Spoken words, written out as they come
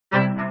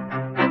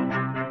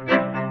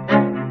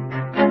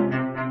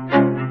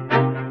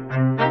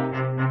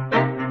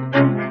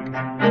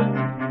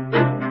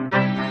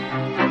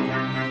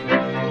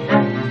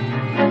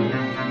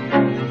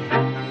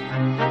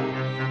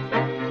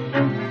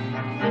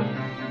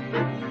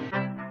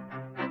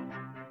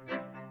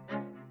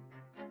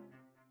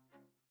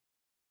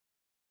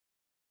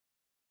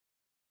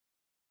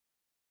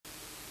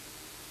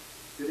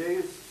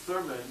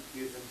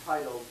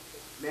titled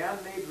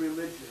Man-Made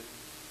Religion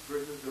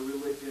versus the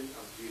Religion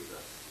of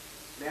Jesus.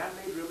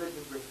 Man-made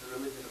religion versus the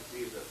religion of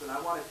Jesus. And I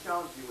want to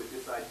challenge you with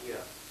this idea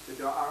that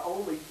there are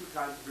only two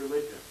kinds of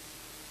religions.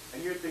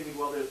 And you're thinking,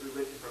 well, there's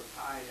religion from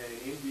China and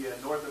India,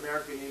 North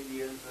American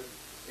Indians,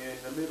 and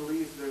in the Middle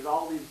East, there's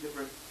all these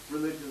different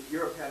religions.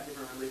 Europe had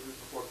different religions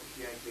before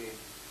Christianity came.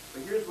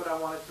 But here's what I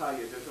want to tell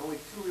you. There's only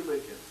two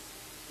religions.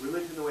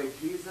 Religion the way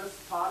Jesus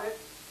taught it,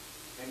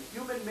 and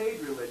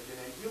human-made religion.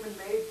 And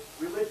human-made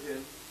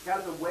religion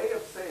has a way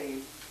of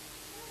saying,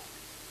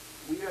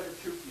 we are the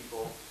true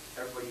people,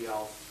 everybody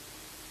else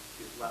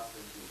is less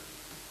than human.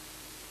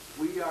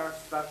 We are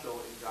special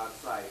in God's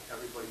sight,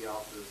 everybody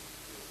else is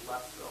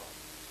less so.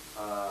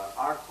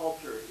 Our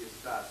culture is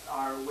best,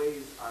 our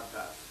ways are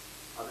best,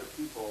 other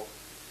people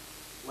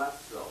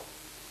less so.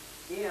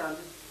 And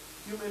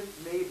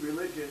human-made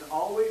religion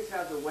always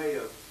has a way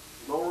of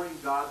lowering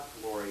God's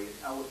glory and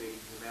elevating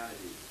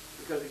humanity.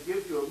 Because it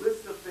gives you a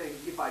list of things.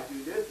 If I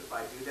do this, if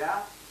I do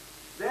that,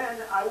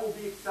 then I will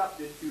be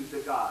accepted to the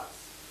gods.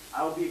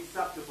 I will be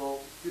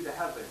acceptable to the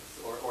heavens,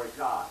 or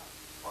God,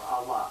 or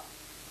Allah.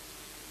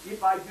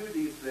 If I do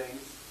these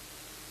things,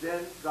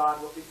 then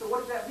God will... So what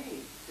does that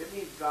mean? It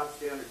means God's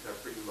standards are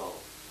pretty low.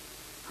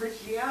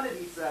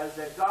 Christianity says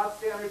that God's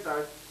standards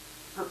are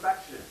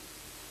perfection.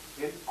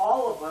 And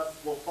all of us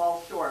will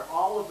fall short.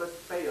 All of us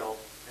fail.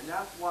 And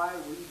that's why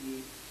we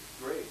need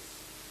grace.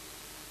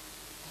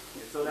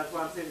 And so that's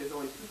why I'm saying there's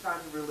only two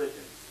kinds of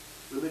religions.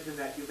 Religion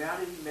that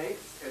humanity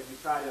makes as we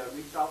try to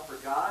reach out for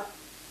God,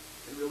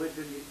 and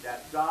religion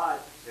that God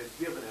has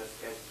given us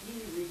as He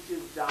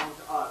reaches down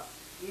to us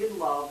in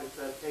love and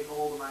says, take a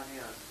hold of my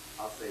hand,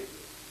 I'll save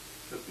you.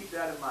 So keep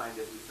that in mind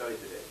as we study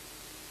today.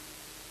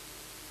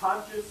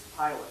 Pontius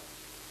Pilate.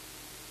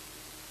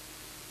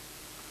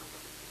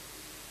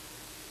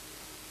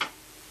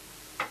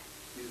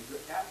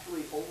 Is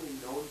actually only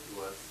known to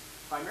us,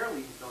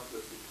 primarily he's known to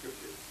us in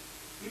Scriptures.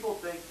 People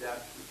think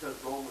that because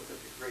Rome was such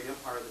a great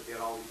empire that they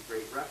had all these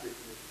great records,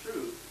 and it's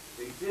true,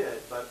 they did,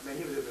 but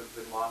many of them have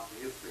been lost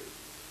to history.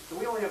 So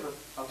we only have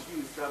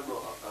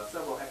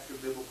several extra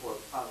biblical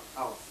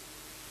accounts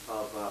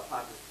of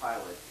Pontius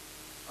Pilate.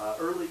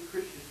 Early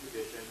Christian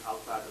tradition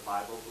outside the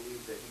Bible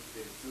believes that he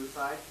committed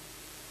suicide.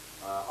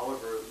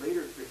 However,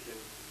 later Christian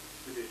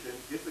tradition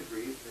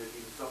disagrees. There's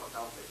even some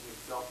accounts that he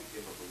himself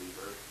became a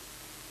believer.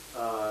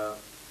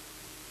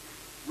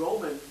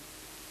 Roman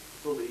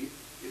belief,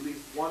 at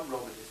least one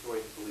Roman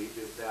historian belief,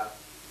 is that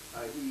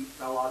he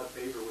fell out of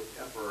favor with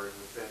the emperor and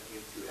was sent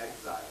into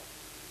exile.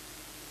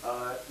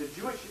 The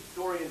Jewish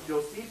historian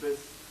Josephus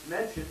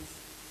mentions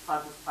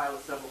Pontius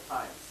Pilate several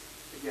times.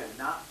 Again,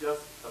 not just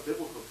a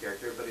biblical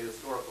character, but a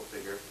historical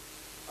figure.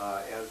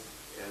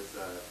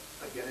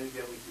 Again and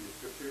again we see the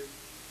Scriptures.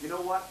 You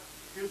know what?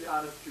 Here's the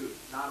honest truth.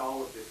 Not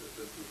all of this has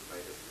been proven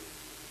by history.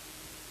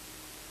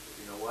 But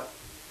you know what?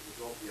 It's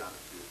also the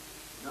honest truth.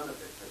 None of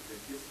it has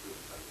been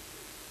disproven by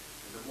history.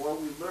 And the more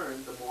we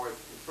learn, the more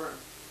it's confirmed.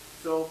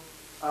 So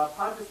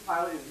Pontius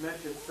Pilate is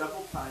mentioned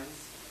several times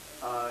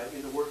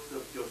in the works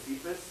of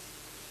Josephus.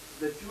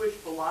 The Jewish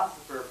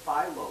philosopher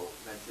Philo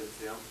mentions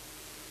him.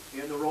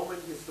 And the Roman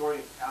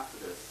historian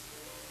Tacitus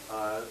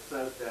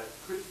says that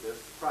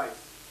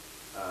Christ,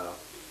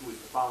 who is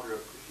the founder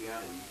of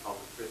Christianity,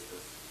 called him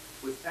Christus,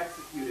 was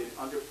executed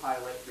under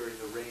Pilate during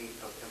the reign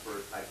of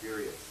Emperor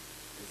Tiberius.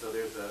 And so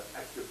there's an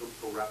extra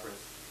biblical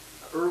reference,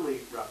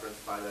 early reference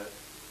by the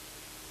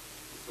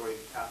historian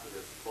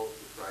Tacitus, both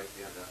to Christ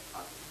and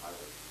Pontius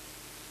Pilate.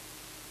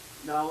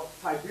 Now,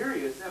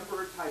 Tiberius,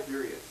 Emperor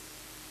Tiberius,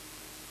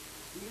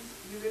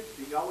 he's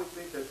interesting. You always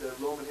think that the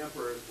Roman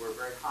emperors were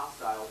very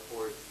hostile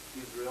towards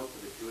Israel, to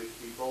the Jewish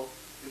people,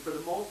 and for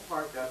the most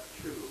part that's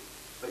true.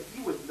 But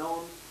he was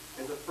known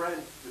as a friend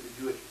to the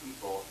Jewish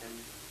people, and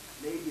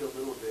maybe a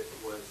little bit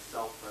was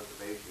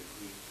self-preservation.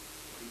 He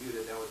knew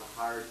that was a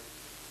hard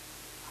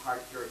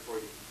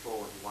territory to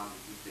control, and he wanted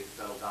to keep things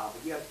settled down.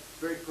 But he had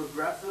very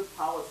progressive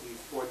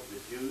policies towards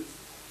the Jews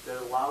that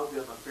allowed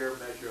them a fair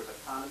measure of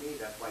autonomy.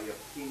 That's why you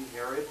have King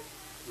Herod,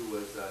 who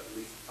was at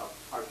least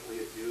partially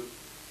a Jew.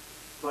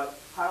 But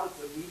Pilate's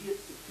immediate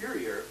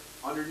superior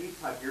underneath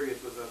Tiberius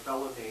was a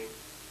fellow named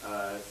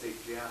St.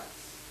 Janus.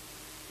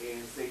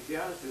 And St.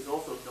 Janus is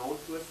also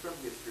known to us from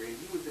history, and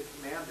he was the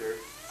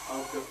commander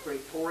of the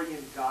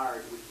Praetorian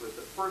Guard, which was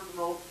the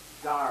personal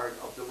guard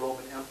of the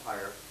Roman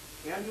Empire.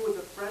 And he was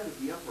a friend of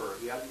the emperor.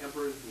 He had the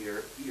emperor's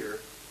ear,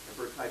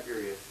 Emperor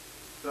Tiberius.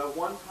 So at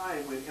one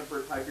time when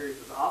Emperor Tiberius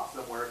was off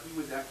somewhere, he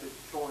was actually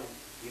controlling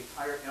the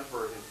entire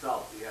emperor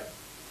himself. So he had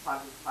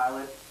Pontius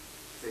Pilate,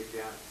 St.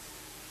 Janus,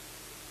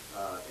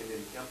 and then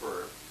the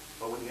emperor.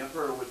 But when the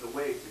emperor was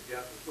away, St.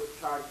 Janus put in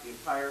charge of the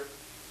entire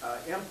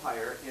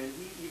empire, and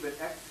he even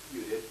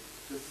executed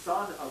the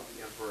son of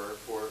the emperor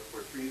for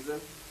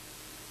treason.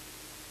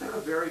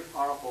 A very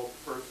powerful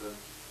person.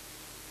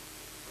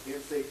 And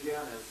St.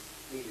 Janus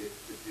hated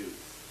the Jews.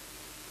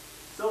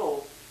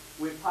 So,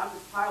 when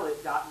Pontius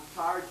Pilate got in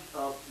charge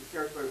of the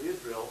territory of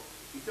Israel,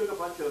 he took a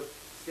bunch of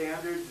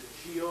standards and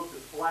shields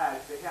and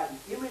flags that had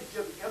the image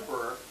of the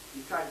emperor.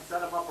 He tried to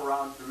set them up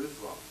around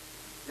Jerusalem.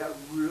 That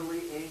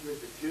really angered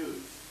the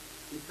Jews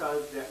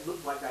because that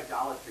looked like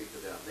idolatry to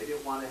them. They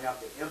didn't want to have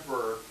the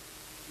emperor,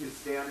 his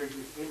standard,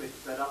 his image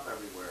set up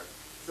everywhere.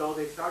 So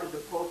they started to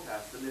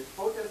protest, and this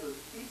protest was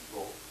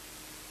peaceful,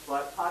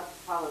 but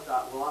Pilate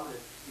thought, well, I'm going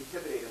to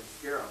intimidate him,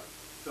 scare him.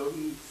 So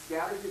he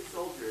scattered his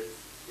soldiers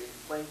in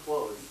plain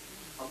clothes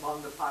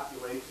among the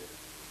population.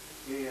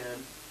 And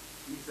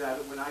he said,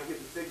 when I give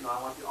the signal,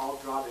 I want you to all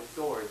draw their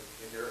swords,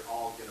 and they're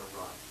all going to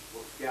run.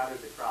 We'll scatter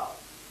the crowd.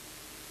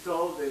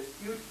 So this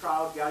huge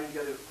crowd gathered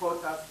together to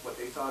protest what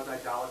they saw as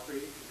idolatry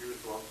in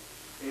Jerusalem.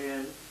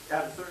 And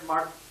at a certain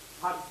mark,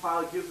 Pontius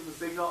Pilate gives them the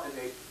signal, and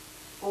they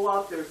pull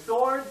out their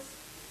swords,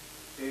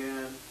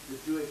 and the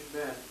Jewish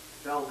men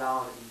fell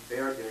down and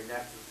bared their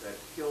necks and said,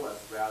 kill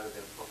us rather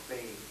than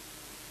profane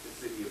the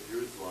city of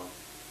Jerusalem.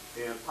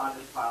 And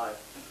Pontius Pilate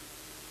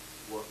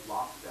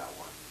lost that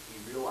one. He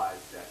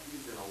realized that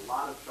he's in a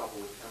lot of trouble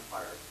with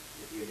empire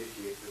if he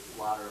initiates this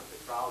slaughter of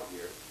the crowd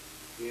here.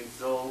 And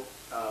so,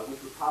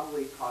 which would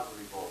probably cause a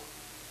revolt.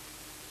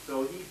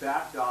 So he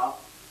backed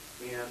off,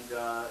 and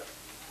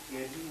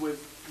he was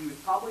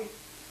probably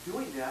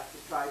doing that to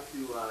try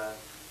to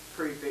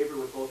curry favor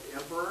with both the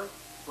emperor,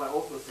 but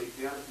also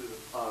Sejanus, who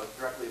was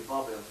directly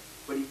above him.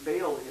 But he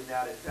failed in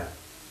that attempt.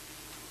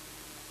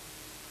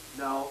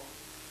 Now,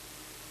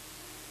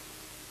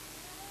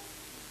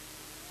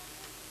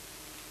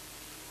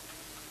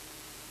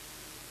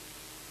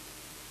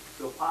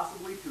 so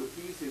possibly to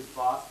appease his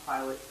boss,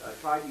 Pilate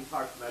tried these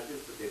harsh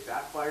measures, but they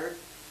backfired.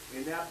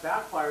 And that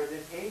backfire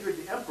then angered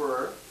the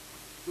emperor,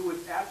 who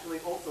was actually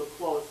also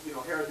close. You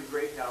know, Herod the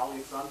Great had all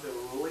these sons that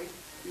were ruling.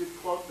 He was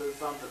close to the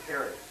sons of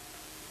Herod.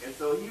 And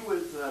so he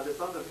was, the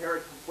sons of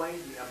Herod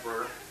complained to the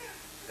emperor.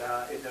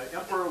 And the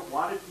emperor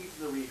wanted peace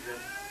in the region,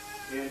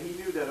 and he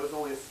knew that it was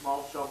only a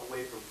small shove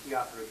away from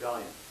chaos and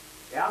rebellion.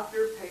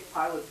 After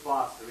Pilate's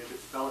boss, there was this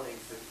fellow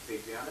named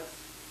Sejanus,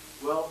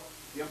 well,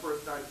 the emperor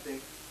started to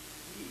think,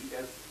 he,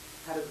 as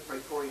head of the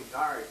Praetorian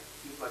Guard,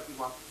 seems like he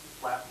wants to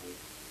slap me.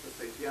 So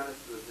Sejanus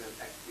was then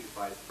executed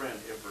by his friend,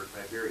 Emperor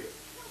Tiberius.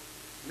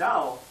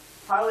 Now,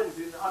 Pilate is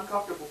in the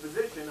uncomfortable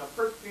position of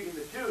persecuting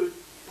the Jews,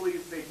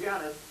 believes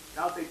Sejanus.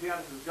 Now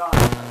Sejanus is gone.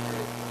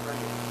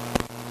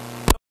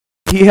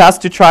 He has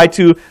to try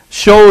to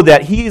show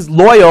that he's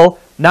loyal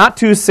not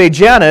to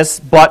Sejanus,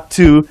 but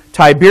to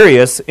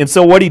Tiberius. And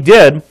so what he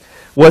did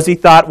was he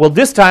thought, well,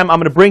 this time I'm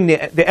going to bring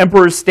the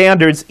emperor's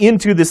standards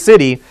into the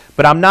city,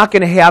 but I'm not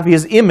going to have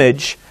his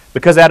image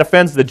because that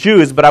offends the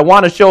Jews, but I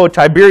want to show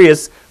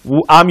Tiberius,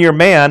 I'm your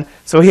man.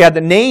 So he had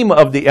the name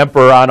of the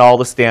emperor on all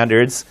the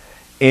standards,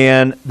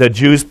 and the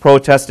Jews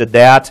protested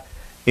that,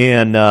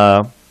 and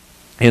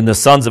the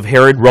sons of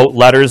Herod wrote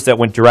letters that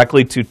went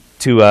directly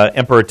to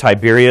Emperor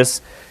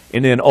Tiberius.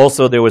 And then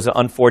also there was an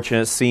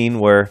unfortunate scene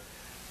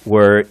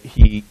where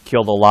he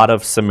killed a lot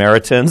of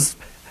Samaritans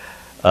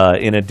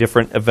in a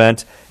different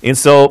event. And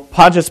so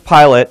Pontius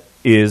Pilate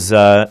is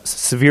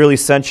severely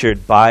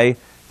censured by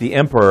the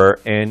emperor,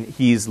 and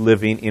he's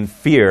living in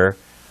fear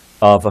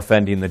of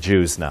offending the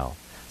Jews now.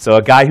 So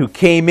a guy who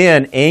came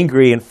in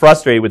angry and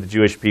frustrated with the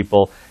Jewish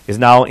people is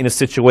now in a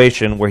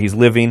situation where he's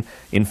living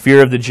in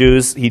fear of the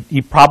Jews.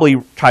 He probably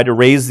tried to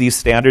raise these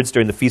standards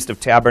during the Feast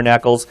of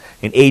Tabernacles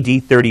in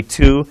AD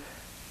 32.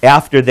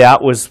 After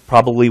that was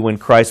probably when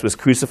Christ was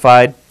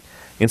crucified.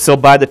 And so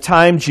by the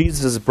time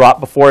Jesus is brought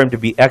before him to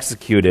be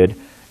executed,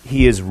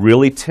 he is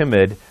really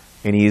timid,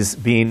 and he's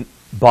being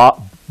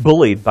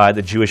bullied by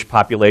the Jewish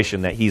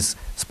population that he's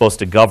supposed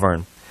to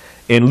govern.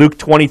 In Luke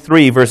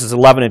 23, verses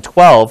 11 and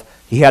 12,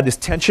 he had this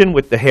tension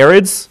with the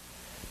Herods,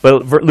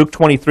 but Luke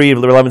 23,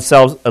 11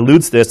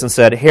 alludes to this and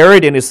said,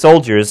 Herod and his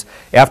soldiers,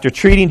 after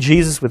treating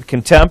Jesus with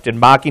contempt and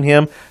mocking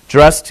him,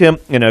 dressed him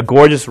in a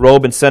gorgeous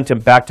robe and sent him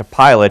back to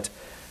Pilate.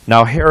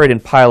 Now Herod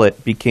and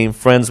Pilate became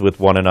friends with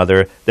one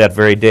another that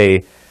very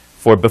day,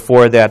 for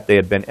before that they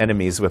had been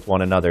enemies with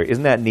one another.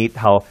 Isn't that neat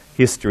how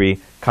history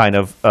kind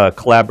of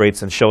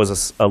collaborates and shows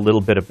us a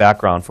little bit of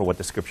background for what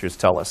the Scriptures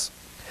tell us?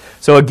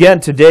 So again,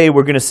 today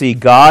we're going to see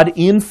God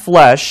in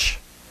flesh,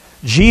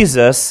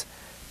 Jesus,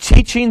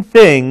 teaching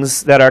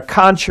things that are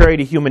contrary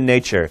to human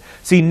nature.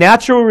 See,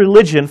 natural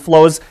religion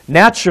flows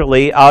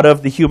naturally out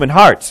of the human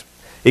heart.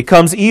 It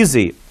comes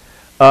easy.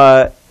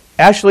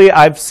 Actually,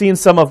 I've seen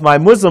some of my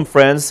Muslim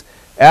friends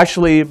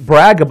actually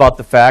brag about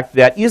the fact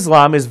that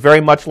Islam is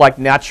very much like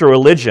natural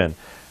religion.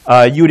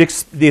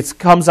 It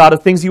comes out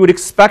of things you would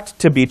expect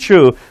to be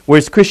true,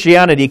 whereas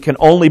Christianity can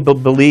only be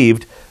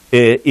believed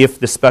if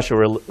the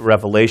special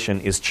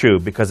revelation is true,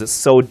 because it's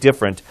so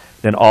different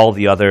than all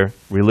the other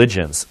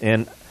religions.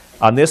 And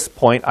on this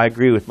point, I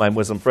agree with my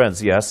Muslim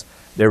friends. Yes,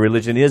 their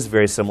religion is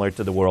very similar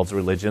to the world's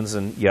religions,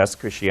 and yes,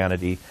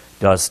 Christianity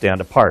does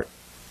stand apart.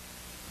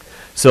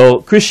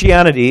 So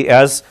Christianity,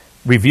 as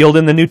revealed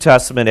in the New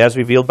Testament, as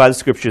revealed by the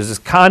Scriptures, is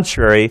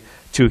contrary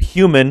to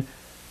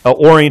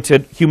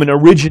human-oriented,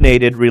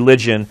 human-originated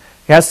religion.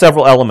 It has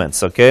several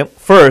elements, okay?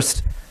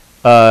 First,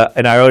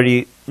 and I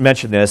already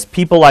mentioned this,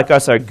 people like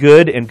us are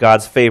good and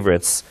God's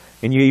favorites.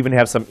 And you even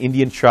have some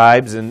Indian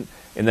tribes and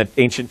the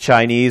ancient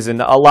Chinese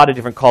and a lot of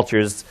different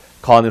cultures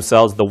calling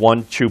themselves the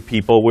one true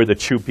people. We're the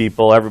true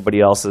people.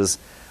 Everybody else is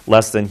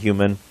less than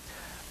human.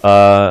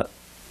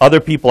 Other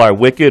people are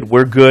wicked.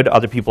 We're good.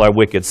 Other people are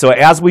wicked. So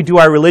as we do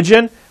our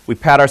religion, we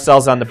pat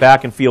ourselves on the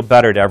back and feel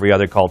better to every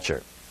other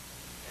culture.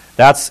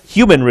 That's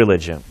human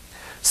religion.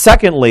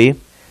 Secondly,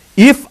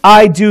 if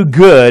I do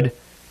good,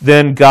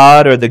 then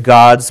God or the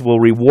gods will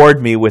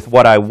reward me with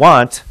what I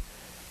want.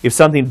 If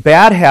something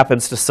bad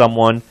happens to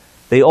someone,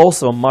 they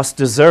also must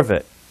deserve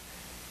it.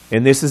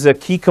 And this is a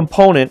key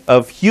component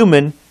of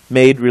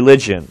human-made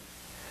religion,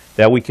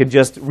 that we can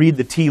just read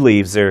the tea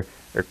leaves or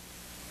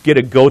get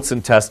a goat's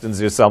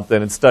intestines or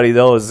something and study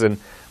those. And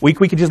we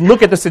can just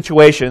look at the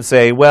situation and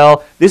say,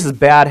 well, this is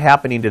bad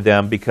happening to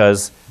them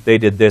because they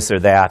did this or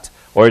that.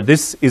 Or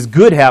this is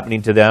good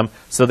happening to them,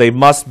 so they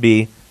must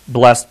be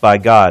blessed by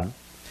God.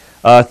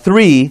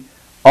 3,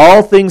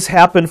 all things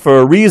happen for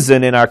a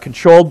reason and are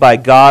controlled by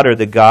God or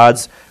the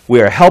gods.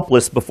 We are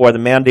helpless before the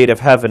mandate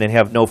of heaven and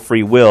have no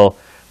free will,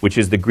 which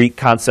is the Greek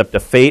concept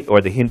of fate or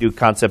the Hindu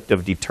concept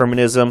of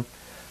determinism,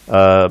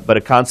 but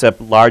a concept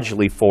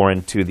largely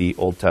foreign to the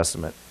Old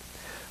Testament.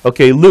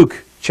 Okay,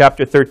 Luke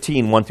chapter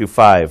 13, 1 through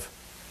 5.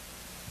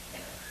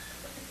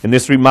 And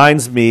this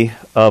reminds me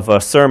of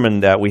a sermon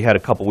that we had a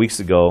couple weeks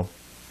ago.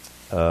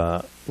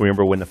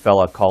 Remember when the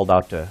fella called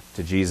out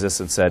to Jesus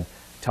and said,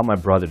 tell my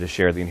brother to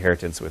share the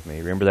inheritance with me.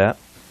 Remember that?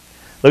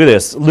 Look at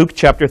this. Luke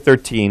chapter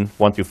 13,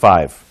 1 through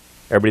 5.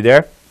 Everybody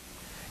there?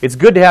 It's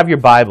good to have your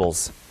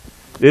Bibles.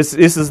 This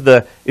is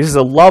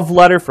a love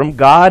letter from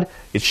God.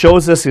 It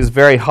shows us His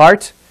very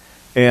heart.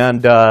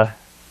 And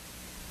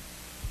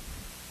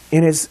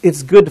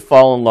it's good to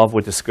fall in love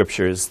with the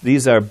Scriptures.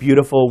 These are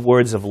beautiful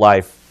words of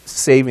life,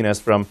 saving us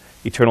from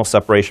eternal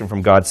separation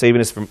from God,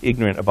 saving us from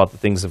ignorant about the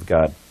things of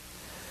God.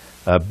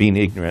 Being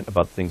ignorant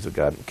about the things of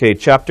God. Okay,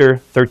 chapter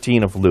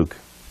 13 of Luke.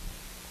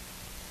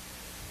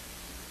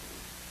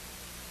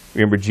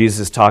 Remember,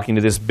 Jesus is talking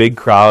to this big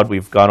crowd.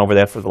 We've gone over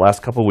that for the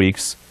last couple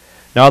weeks.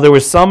 Now there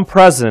was some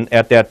present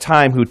at that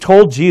time who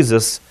told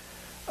Jesus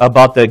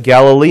about the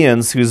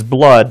Galileans whose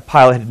blood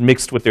Pilate had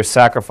mixed with their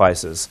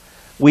sacrifices.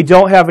 We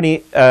don't have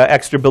any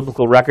extra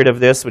biblical record of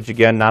this, which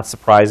again, not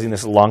surprising.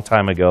 This is a long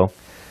time ago.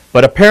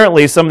 But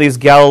apparently some of these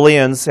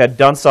Galileans had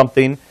done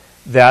something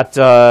that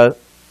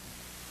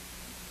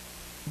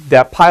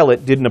that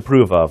Pilate didn't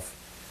approve of.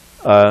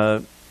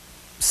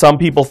 Some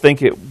people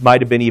think it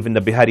might have been even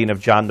the beheading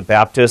of John the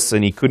Baptist,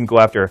 and he couldn't go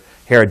after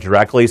Herod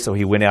directly, so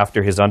he went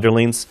after his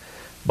underlings.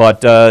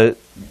 But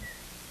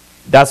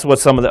that's what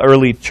some of the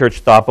early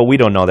church thought, but we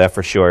don't know that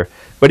for sure.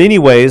 But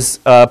anyways,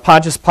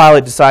 Pontius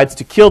Pilate decides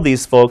to kill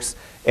these folks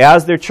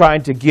as they're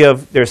trying to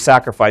give their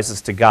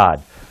sacrifices to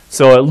God.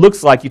 So it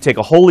looks like you take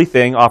a holy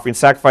thing, offering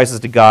sacrifices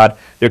to God.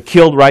 They're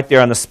killed right there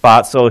on the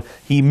spot. So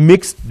he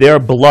mixed their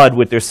blood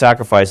with their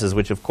sacrifices,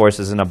 which of course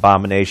is an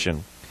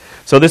abomination.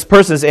 So this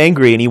person is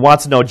angry and he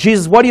wants to know,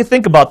 Jesus, what do you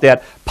think about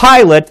that?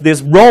 Pilate,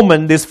 this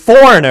Roman, this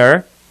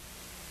foreigner,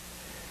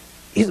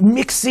 is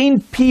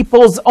mixing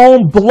people's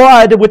own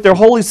blood with their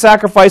holy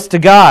sacrifice to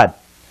God.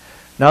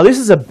 Now this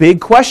is a big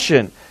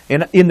question.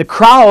 And in the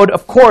crowd,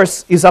 of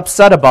course, is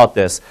upset about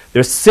this.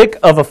 They're sick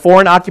of a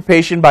foreign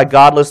occupation by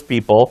godless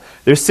people.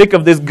 They're sick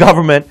of this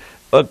government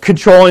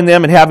controlling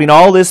them and having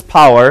all this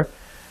power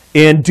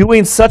and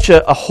doing such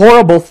a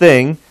horrible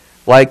thing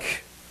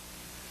like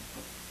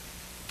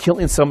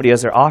killing somebody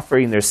as they're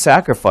offering their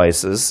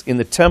sacrifices in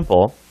the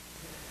temple.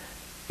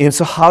 And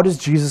so how does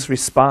Jesus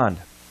respond?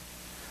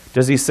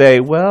 Does he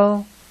say,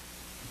 well,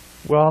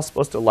 we're all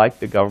supposed to like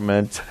the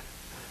government?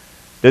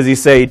 Does he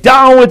say,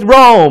 down with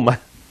Rome?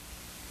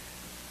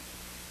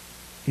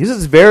 This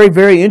is very,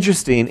 very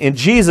interesting. And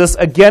Jesus,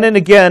 again and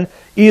again,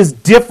 is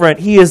different.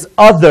 He is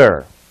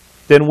other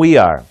than we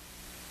are.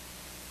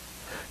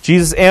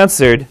 Jesus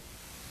answered,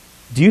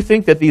 do you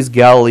think that these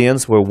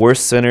Galileans were worse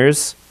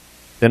sinners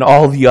than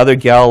all the other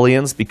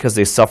Galileans because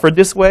they suffered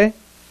this way?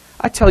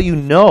 I tell you,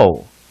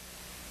 no.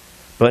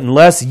 But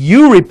unless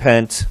you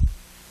repent,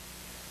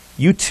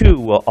 you too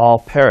will all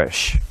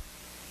perish.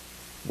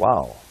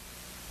 Wow.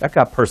 That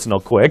got personal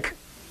quick.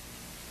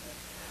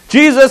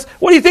 Jesus,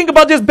 what do you think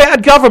about this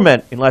bad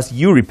government? Unless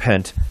you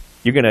repent,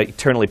 you're going to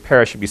eternally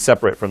perish and be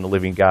separate from the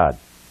living God.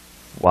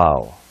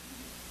 Wow.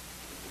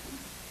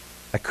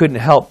 I couldn't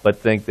help but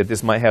think that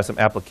this might have some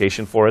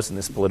application for us in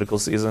this political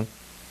season.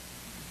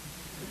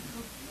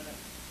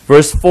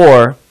 Verse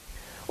 4,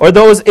 or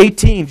those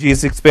 18,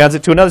 Jesus expands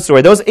it to another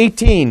story. Those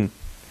 18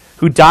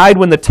 who died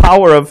when the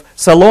tower of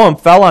Siloam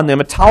fell on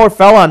them, a tower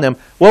fell on them.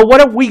 Well,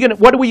 what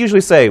do we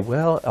usually say?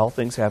 Well, all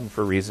things happen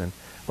for a reason.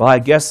 Well, I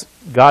guess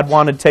God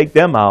wanted to take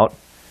them out.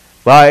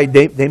 Well,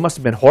 they must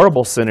have been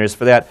horrible sinners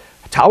for that.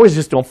 Towers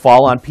just don't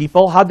fall on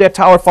people. How'd that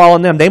tower fall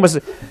on them? They must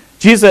have...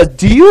 Jesus says,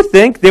 do you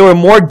think they were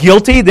more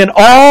guilty than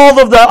all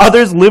of the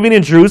others living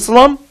in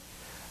Jerusalem?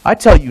 I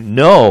tell you,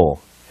 no.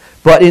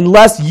 But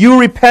unless you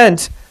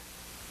repent,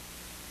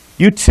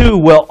 you too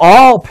will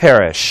all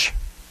perish.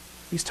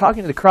 He's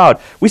talking to the crowd.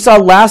 We saw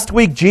last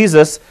week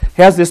Jesus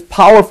has this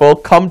powerful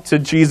come to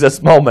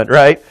Jesus moment,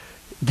 right?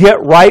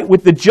 Get right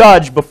with the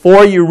judge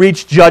before you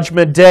reach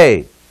judgment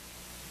day.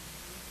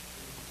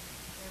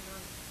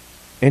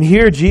 And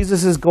here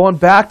Jesus is going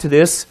back to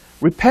this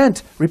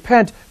repent,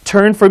 repent,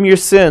 turn from your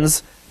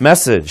sins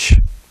message.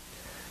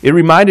 It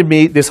reminded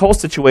me, this whole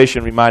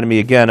situation reminded me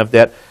again of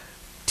that,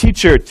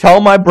 teacher,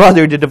 tell my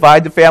brother to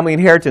divide the family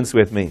inheritance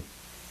with me.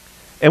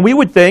 And we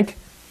would think,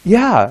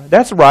 yeah,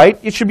 that's right.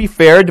 It should be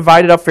fair,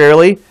 divide it up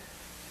fairly.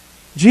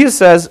 Jesus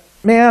says,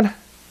 man,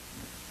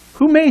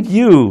 who made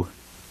you?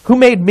 Who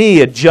made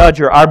me a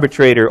judge or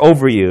arbitrator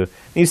over you? And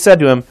he said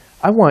to him,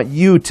 I want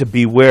you to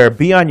beware,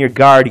 be on your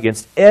guard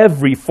against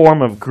every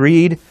form of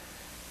greed,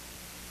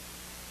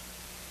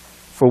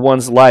 for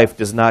one's life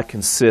does not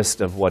consist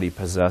of what he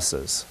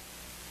possesses.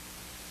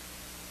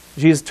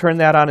 Jesus turned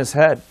that on his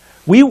head.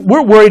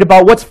 We're worried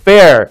about what's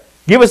fair.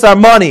 Give us our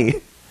money.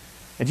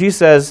 And Jesus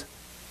says,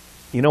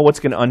 you know what's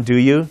going to undo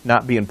you?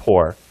 Not being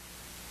poor.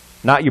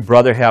 Not your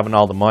brother having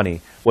all the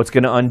money. What's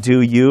going to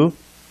undo you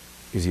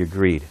is your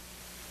greed.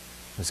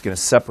 It's going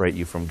to separate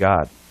you from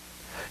God.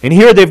 And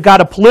here they've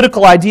got a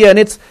political idea, and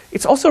it's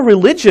also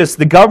religious.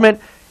 The government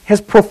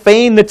has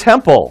profaned the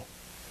temple.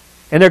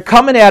 And they're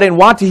coming at it and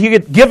want to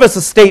give us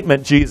a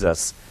statement,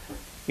 Jesus.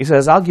 He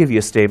says, I'll give you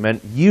a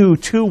statement. You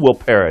too will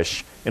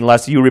perish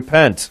unless you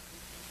repent.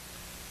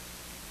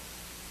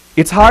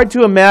 It's hard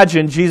to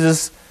imagine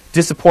Jesus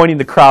disappointing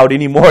the crowd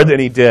any more than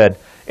he did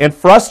and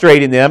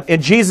frustrating them.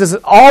 And Jesus is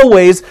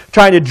always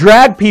trying to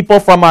drag people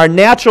from our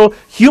natural,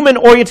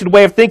 human-oriented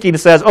way of thinking. He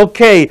says,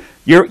 okay,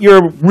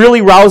 you're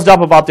really roused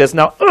up about this.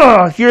 Now,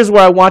 here's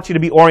where I want you to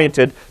be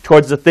oriented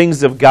towards the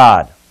things of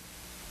God.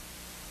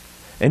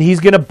 And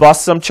he's going to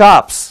bust some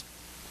chops.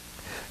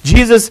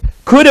 Jesus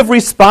could have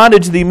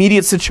responded to the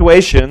immediate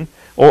situation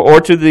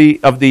or to the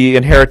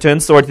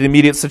inheritance or to the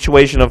immediate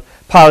situation of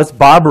Pilate's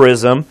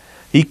barbarism.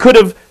 He could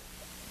have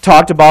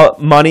talked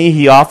about money.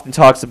 He often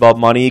talks about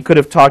money. He could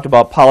have talked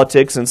about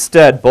politics.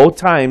 Instead, both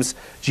times,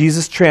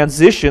 Jesus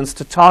transitions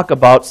to talk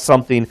about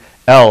something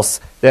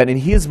else that in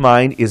his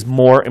mind is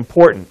more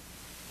important.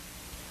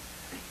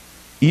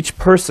 Each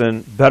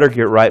person better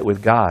get right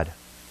with God.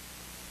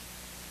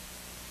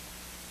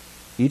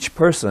 Each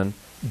person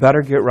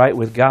better get right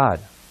with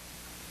God.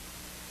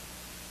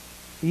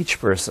 Each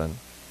person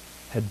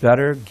had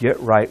better get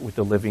right with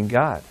the living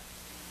God.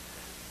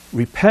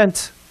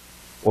 Repent,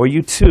 or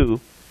you too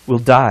will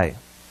die.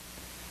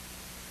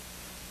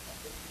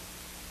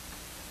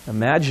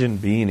 Imagine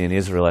being in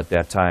Israel at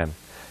that time.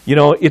 You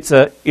know, it's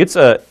a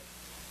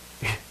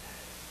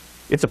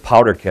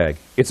powder keg.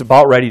 It's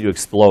about ready to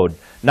explode.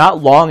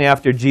 Not long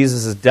after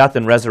Jesus' death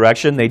and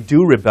resurrection, they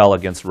do rebel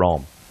against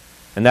Rome.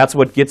 And that's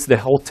what gets the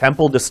whole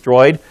temple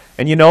destroyed.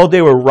 And you know,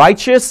 they were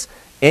righteous.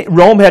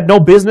 Rome had no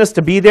business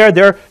to be there.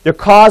 Their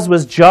cause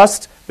was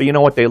just. But you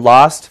know what they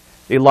lost?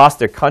 They lost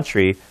their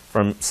country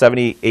from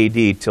 70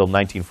 AD till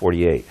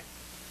 1948.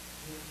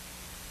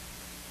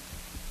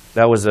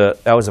 That was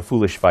a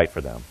foolish fight for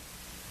them.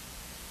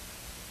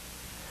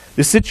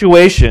 The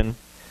situation,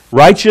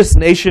 righteous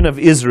nation of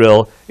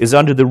Israel, is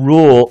under the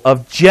rule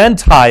of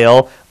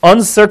Gentile,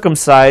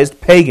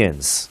 uncircumcised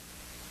pagans.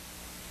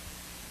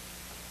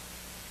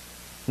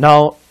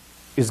 Now,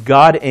 is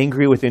God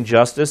angry with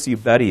injustice? You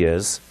bet he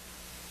is.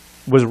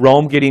 Was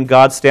Rome getting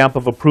God's stamp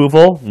of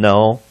approval?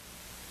 No.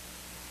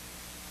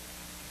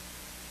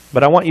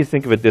 But I want you to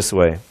think of it this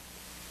way.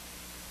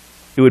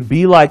 It would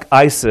be like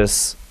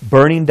ISIS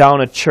burning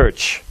down a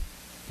church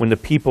when the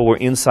people were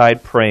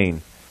inside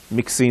praying,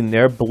 mixing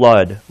their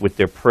blood with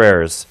their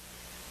prayers.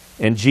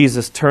 And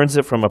Jesus turns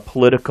it from a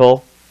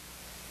political,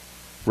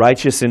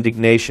 righteous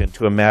indignation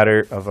to a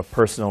matter of a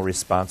personal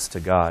response to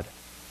God.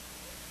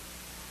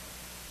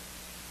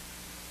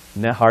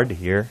 Isn't that hard to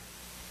hear?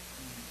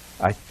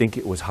 I think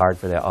it was hard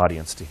for that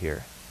audience to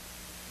hear.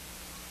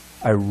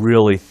 I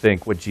really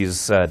think what Jesus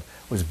said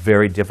was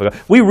very difficult.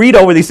 We read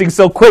over these things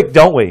so quick,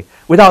 don't we?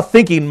 Without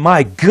thinking,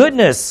 my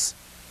goodness,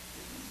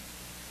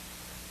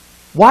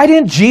 why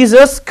didn't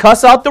Jesus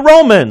cuss out the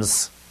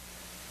Romans?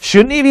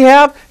 Shouldn't he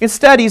have?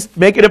 Instead, he's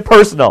making it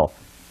personal.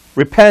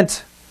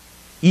 Repent.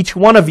 Each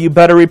one of you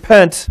better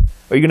repent,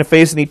 or you're going to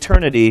face an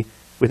eternity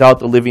without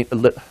the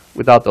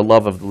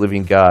love of the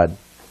living God.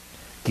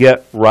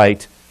 Get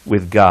right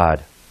with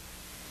God.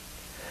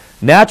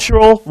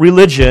 Natural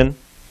religion,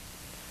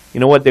 you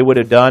know what they would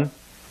have done?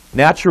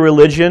 Natural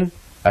religion,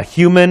 a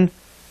human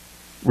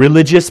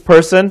religious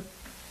person,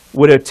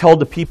 would have told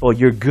the people,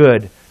 you're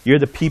good. You're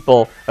the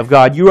people of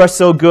God. You are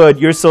so good.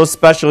 You're so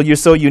special. You're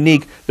so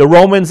unique. The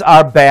Romans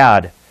are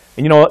bad.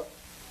 And you know what?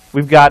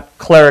 We've got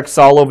clerics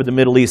all over the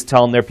Middle East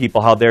telling their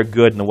people how they're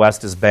good and the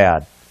West is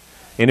bad.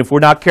 And if we're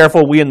not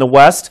careful, we in the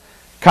West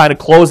kind of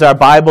close our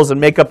Bibles and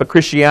make up a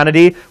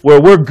Christianity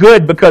where we're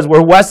good because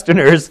we're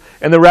Westerners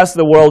and the rest of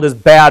the world is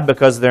bad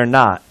because they're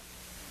not.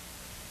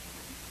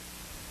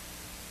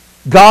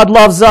 God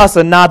loves us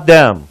and not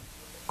them.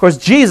 Of course,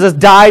 Jesus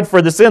died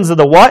for the sins of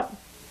the what?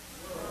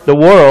 The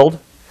world.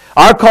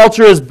 Our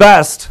culture is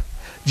best.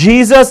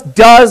 Jesus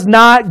does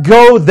not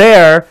go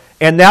there,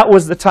 and that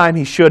was the time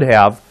he should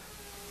have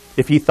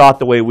if he thought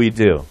the way we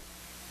do.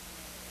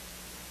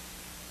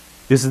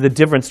 This is the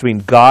difference between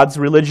God's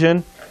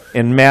religion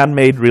and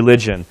man-made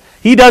religion.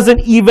 He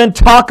doesn't even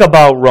talk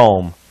about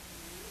Rome.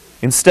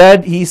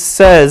 Instead, he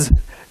says,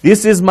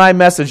 this is my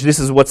message. This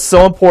is what's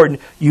so important.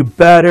 You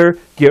better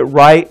get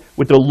right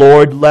with the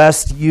Lord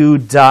lest you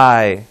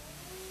die.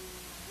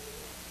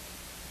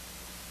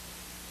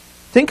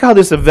 Think how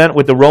this event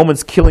with the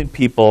Romans killing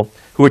people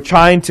who were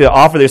trying to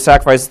offer their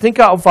sacrifices, think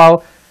of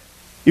how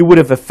it would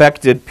have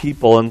affected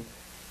people. And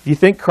do you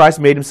think Christ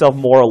made himself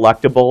more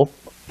electable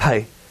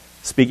by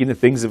speaking the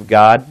things of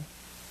God?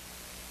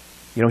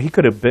 You know, he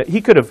could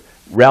have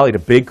rallied a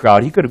big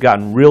crowd. He could have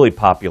gotten really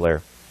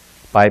popular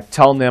by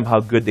telling them how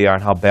good they are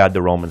and how bad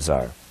the Romans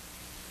are.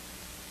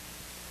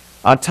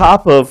 On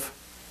top of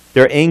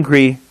their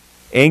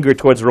anger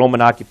towards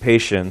Roman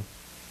occupation,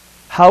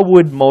 how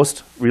would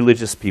most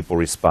religious people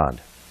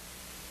respond?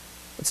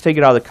 Let's take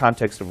it out of the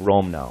context of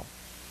Rome now.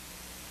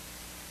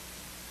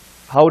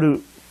 How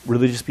do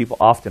religious people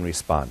often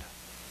respond?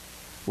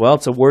 Well,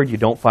 it's a word you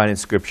don't find in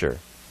Scripture.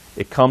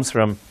 It comes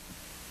from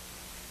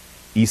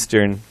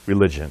Eastern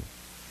religion.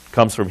 It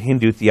comes from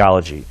Hindu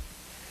theology.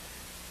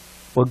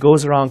 What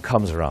goes around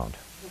comes around.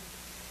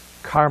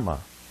 Karma.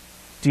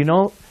 Do you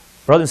know,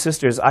 brothers and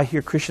sisters, I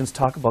hear Christians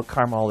talk about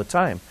karma all the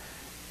time.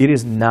 It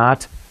is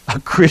not a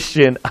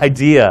Christian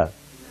idea.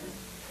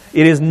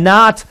 It is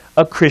not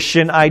a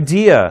Christian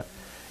idea.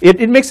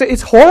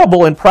 It's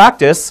horrible in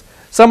practice.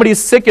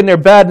 Somebody's sick in their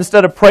bed,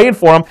 instead of praying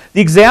for them,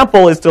 the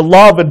example is to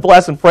love and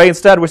bless and pray.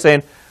 Instead, we're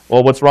saying,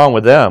 well, what's wrong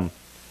with them?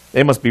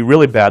 They must be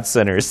really bad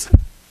sinners.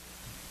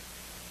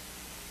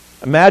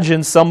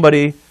 Imagine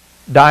somebody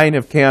dying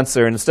of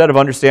cancer, and instead of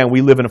understanding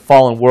we live in a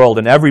fallen world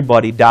and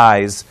everybody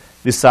dies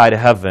this side of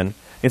heaven,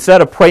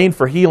 instead of praying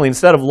for healing,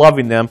 instead of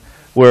loving them,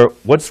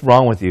 what's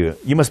wrong with you?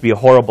 You must be a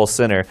horrible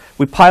sinner.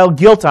 We pile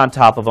guilt on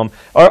top of them.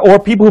 Or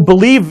people who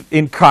believe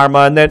in karma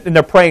and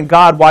they're praying,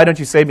 God, why don't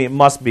you save me? It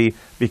must be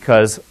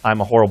because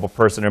I'm a horrible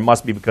person, or it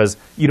must be because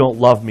you don't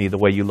love me the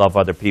way you love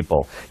other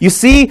people. You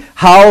see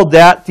how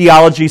that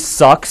theology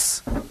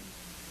sucks?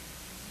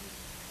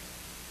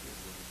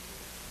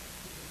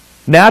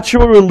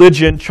 Natural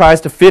religion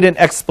tries to fit an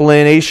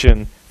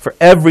explanation for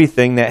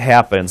everything that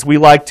happens. We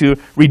like to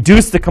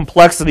reduce the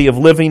complexity of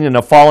living in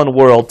a fallen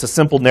world to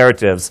simple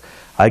narratives.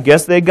 I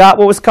guess they got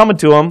what was coming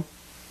to them.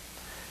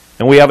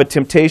 And we have a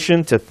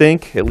temptation to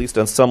think, at least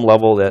on some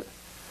level, that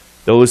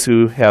those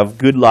who have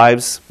good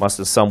lives must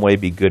in some way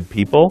be good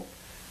people.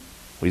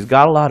 Well, he's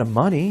got a lot of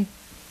money.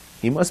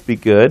 He must be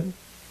good.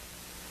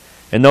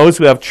 And those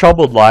who have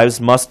troubled lives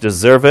must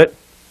deserve it.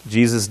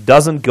 Jesus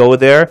doesn't go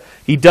there.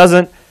 He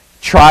doesn't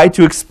try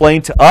to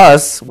explain to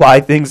us why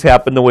things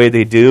happen the way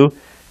they do.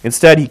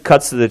 Instead, he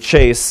cuts to the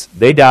chase.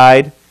 They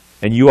died,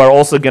 and you are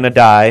also going to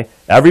die.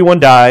 Everyone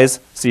dies,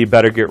 so you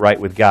better get right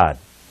with God.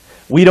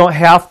 We don't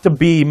have to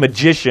be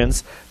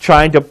magicians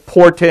trying to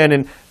portend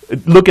and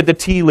look at the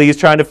tea leaves,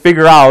 trying to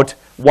figure out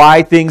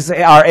why things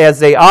are as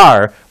they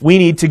are. We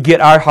need to get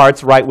our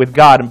hearts right with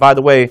God. And by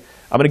the way,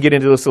 I'm going to get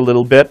into this a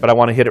little bit, but I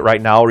want to hit it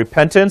right now.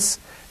 Repentance.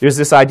 There's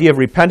this idea of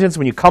repentance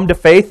when you come to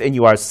faith and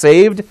you are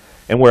saved.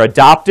 And we're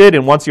adopted,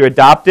 and once you're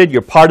adopted,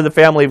 you're part of the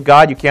family of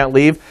God. You can't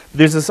leave. But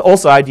there's this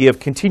also idea of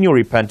continual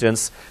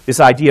repentance, this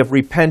idea of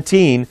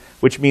repenting,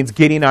 which means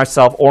getting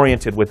ourselves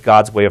oriented with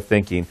God's way of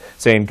thinking,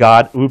 saying,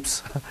 God,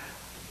 oops,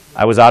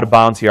 I was out of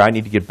bounds here. I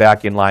need to get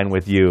back in line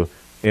with you,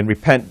 and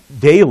repent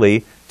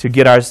daily to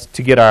get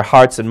our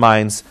hearts and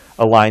minds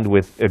aligned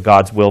with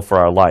God's will for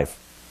our life.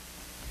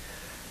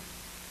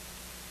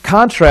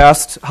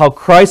 Contrast how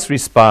Christ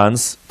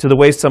responds to the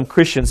way some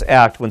Christians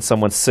act when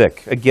someone's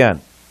sick. Again,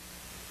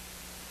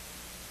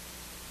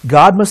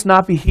 God must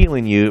not be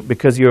healing you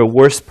because you're a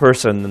worse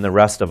person than the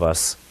rest of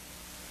us.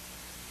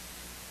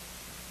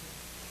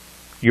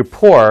 You're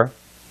poor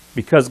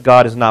because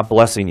God is not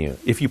blessing you.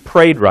 If you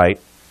prayed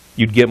right,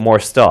 you'd get more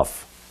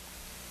stuff.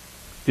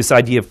 This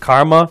idea of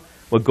karma,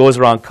 what goes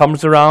around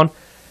comes around,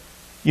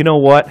 you know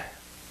what?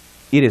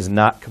 It is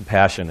not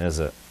compassion, is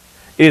it?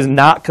 It is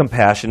not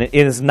compassionate.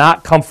 It is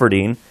not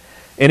comforting.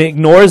 And it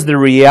ignores the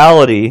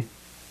reality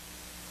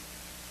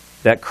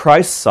that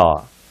Christ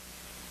saw.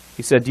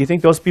 He said, do you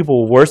think those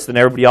people were worse than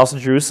everybody else in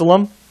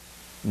Jerusalem?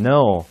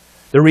 No.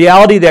 The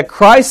reality that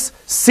Christ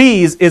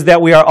sees is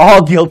that we are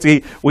all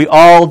guilty. We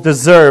all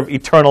deserve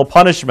eternal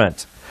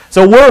punishment.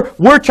 So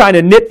we're trying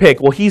to nitpick,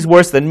 well, he's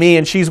worse than me,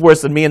 and she's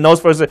worse than me, and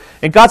those person.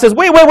 And God says,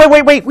 wait,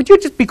 would you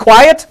just be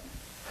quiet?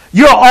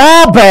 You're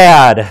all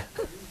bad.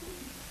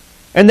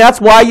 And that's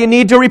why you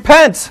need to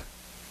repent.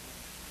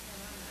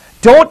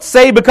 Don't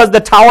say because the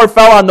tower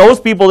fell on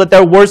those people that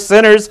they're worse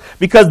sinners,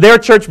 because their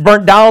church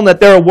burnt down that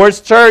they're a worse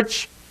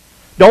church.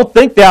 Don't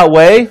think that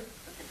way.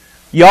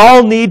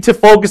 Y'all need to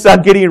focus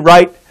on getting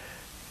right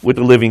with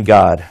the living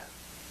God.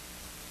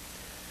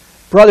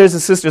 Brothers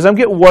and sisters, I'm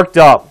getting worked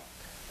up.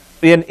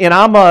 And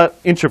I'm an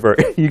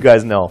introvert, you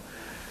guys know.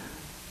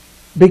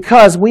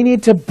 Because we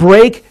need to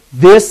break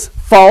this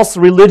false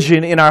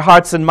religion in our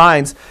hearts and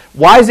minds.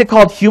 Why is it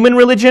called human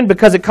religion?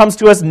 Because it comes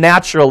to us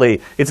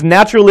naturally. It's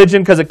natural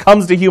religion because it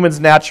comes to humans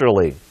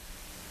naturally.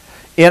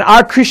 And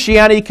our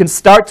Christianity can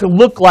start to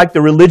look like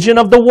the religion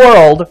of the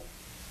world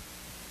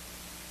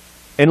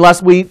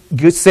unless we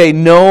say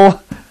no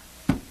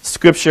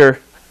Scripture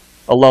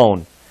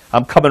alone.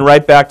 I'm coming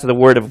right back to the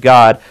Word of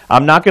God.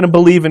 I'm not going to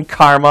believe in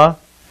karma.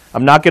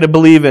 I'm not going to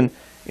believe in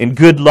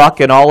good luck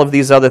and all of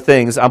these other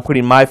things. I'm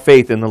putting my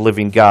faith in the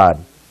living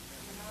God.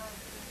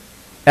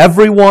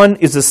 Everyone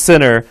is a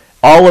sinner.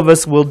 All of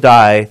us will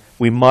die.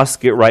 We must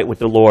get right with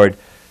the Lord.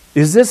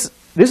 This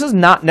is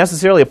not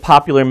necessarily a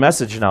popular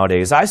message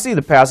nowadays. I see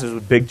the pastors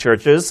with big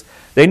churches.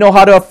 They know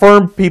how to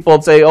affirm people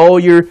and say, oh,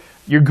 you're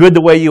good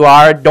the way you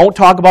are. Don't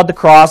talk about the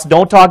cross.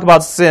 Don't talk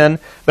about sin.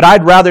 But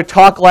I'd rather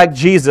talk like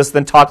Jesus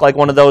than talk like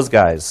one of those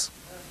guys.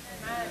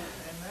 Amen.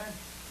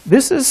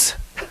 This is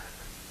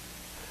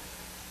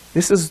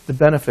the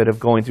benefit of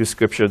going through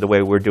Scripture the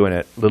way we're doing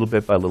it, little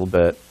bit by little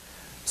bit.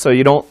 So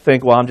you don't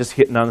think, well, I'm just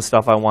hitting on the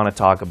stuff I want to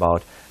talk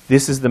about.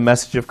 This is the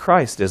message of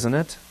Christ, isn't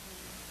it?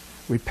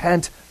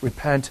 Repent,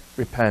 repent,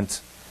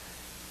 repent.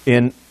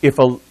 And if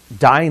a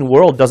dying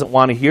world doesn't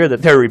want to hear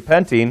that they're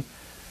repenting,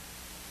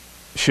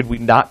 should we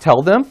not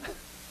tell them?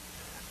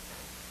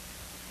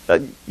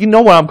 You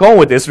know where I'm going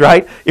with this,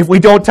 right? If we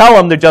don't tell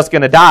them, they're just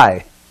going to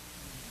die.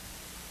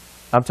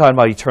 I'm talking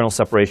about eternal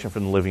separation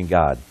from the living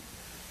God.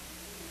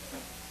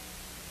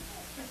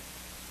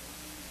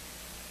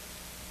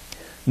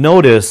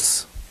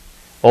 Notice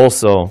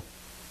also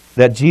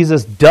that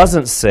Jesus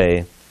doesn't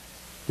say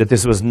that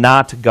this was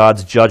not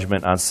God's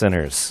judgment on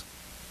sinners.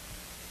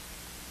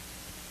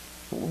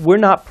 We're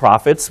not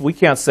prophets. We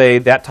can't say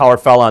that tower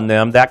fell on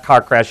them, that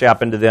car crash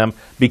happened to them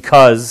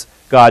because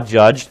God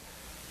judged.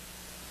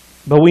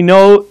 But we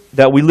know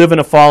that we live in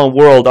a fallen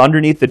world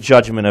underneath the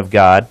judgment of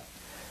God.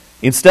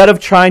 Instead of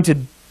trying to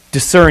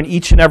discern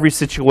each and every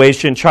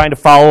situation, trying to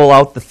follow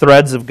out the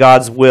threads of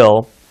God's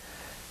will,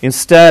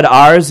 instead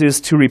ours is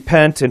to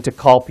repent and to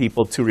call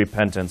people to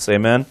repentance.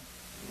 Amen?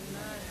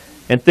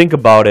 And think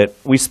about it.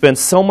 We spend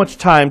so much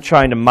time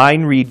trying to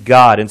mind read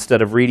God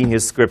instead of reading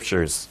His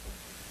Scriptures.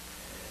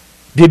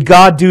 Did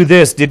God do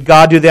this? Did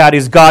God do that?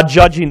 Is God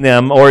judging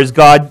them? Or is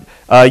God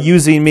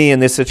using me in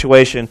this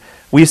situation?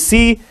 We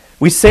say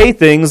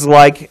things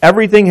like,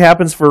 everything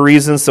happens for a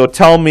reason, so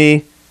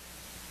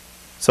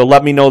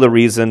let me know the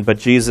reason. But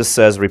Jesus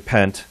says,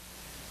 repent.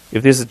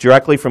 If this is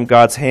directly from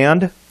God's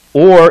hand,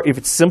 or if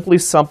it's simply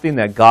something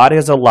that God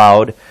has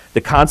allowed,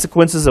 the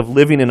consequences of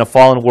living in a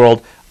fallen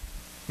world,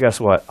 guess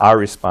what? Our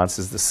response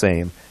is the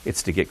same.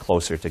 It's to get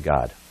closer to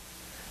God.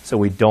 So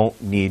we don't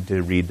need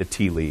to read the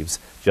tea leaves.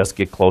 Just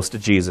get close to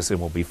Jesus and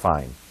we'll be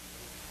fine.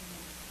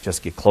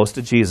 Just get close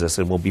to Jesus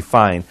and we'll be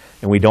fine.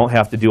 And we don't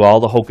have to do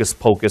all the hocus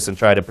pocus and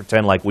try to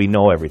pretend like we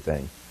know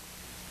everything.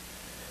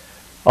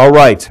 All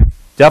right.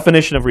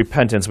 Definition of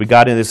repentance. We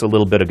got into this a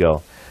little bit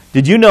ago.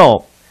 Did you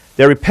know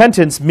that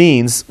repentance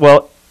means,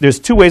 well, there's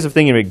two ways of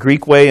thinking of it, a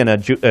Greek way and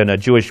a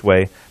Jewish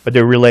way, but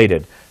they're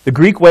related. The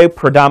Greek way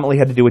predominantly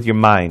had to do with your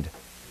mind.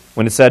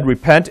 When it said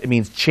repent, it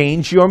means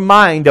change your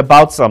mind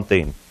about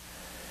something.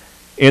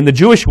 And the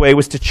Jewish way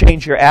was to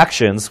change your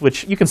actions,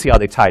 which you can see how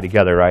they tie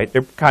together, right?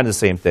 They're kind of the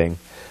same thing.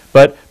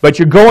 But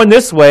you're going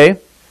this way,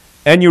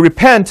 and you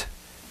repent,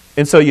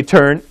 and so you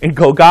turn and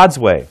go God's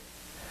way.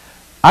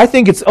 I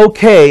think it's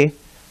okay.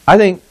 I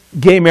think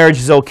gay marriage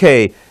is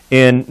okay,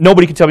 and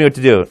nobody can tell me what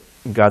to do.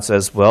 And God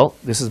says, well,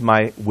 this is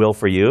my will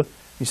for you.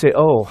 You say,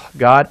 oh,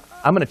 God,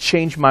 I'm going to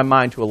change my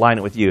mind to align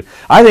it with you.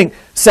 I think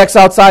sex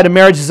outside of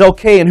marriage is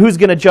okay, and who's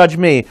going to judge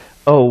me?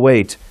 Oh,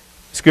 wait.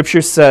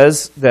 Scripture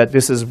says that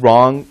this is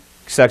wrong.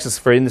 Sex is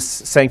for in the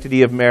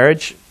sanctity of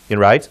marriage,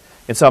 right?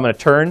 And so I'm going to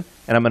turn,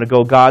 and I'm going to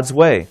go God's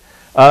way.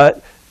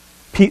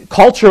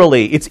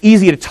 Culturally, it's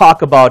easy to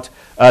talk about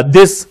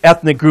this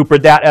ethnic group or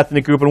that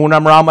ethnic group, and when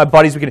I'm around my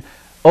buddies, we can,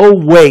 oh,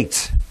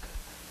 wait.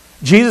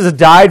 Jesus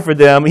died for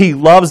them. He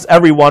loves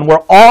everyone.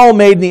 We're all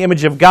made in the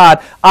image of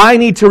God. I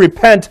need to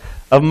repent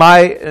of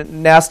my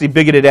nasty,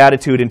 bigoted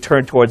attitude and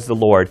turn towards the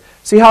Lord.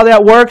 See how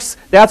that works?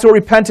 That's what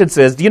repentance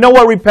is. Do you know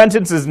what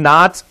repentance is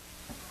not?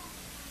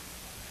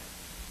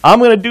 I'm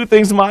going to do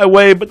things my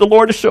way, but the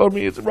Lord has showed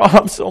me it's wrong.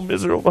 I'm so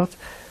miserable.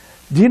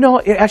 Do you know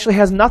it actually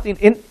has nothing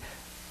in?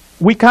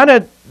 We kind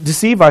of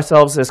deceive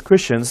ourselves as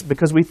Christians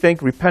because we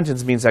think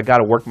repentance means I've got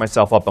to work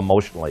myself up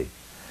emotionally.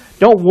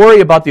 Don't worry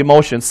about the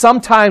emotions.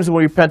 Sometimes when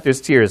we repent, there's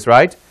tears,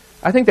 right?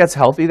 I think that's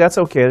healthy. That's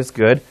okay. That's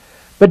good.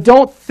 But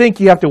don't think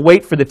you have to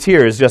wait for the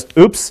tears. Just,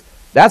 oops,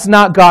 that's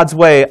not God's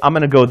way. I'm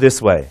going to go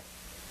this way.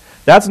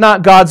 That's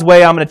not God's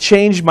way. I'm going to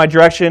change my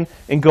direction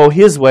and go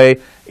His way.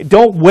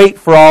 Don't wait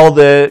for all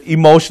the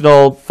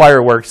emotional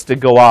fireworks to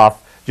go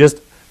off.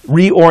 Just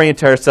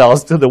reorient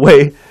ourselves to the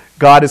way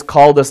God has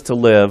called us to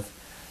live.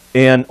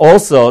 And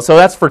also, so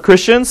that's for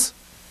Christians.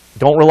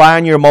 Don't rely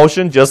on your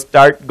emotion. Just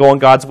start going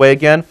God's way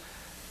again.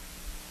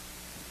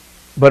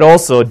 But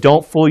also,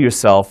 don't fool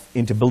yourself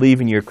into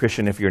believing you're a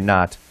Christian if you're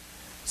not.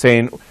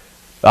 Saying,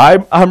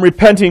 I'm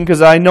repenting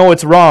because I know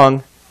it's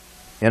wrong,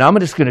 and I'm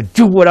just going to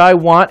do what I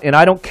want, and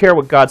I don't care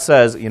what God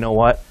says. You know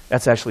what?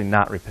 That's actually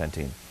not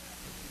repenting.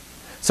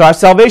 So our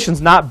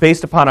salvation's not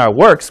based upon our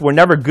works. We're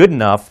never good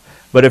enough.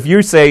 But if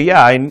you say,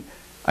 yeah,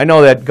 I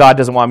know that God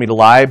doesn't want me to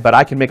lie, but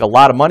I can make a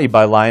lot of money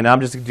by lying, and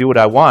I'm just going to do what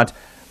I want.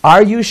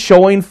 Are you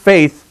showing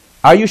faith?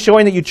 Are you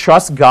showing that you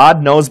trust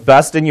God knows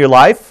best in your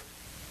life?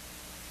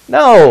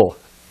 No.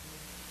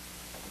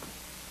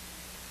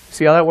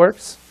 See how that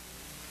works?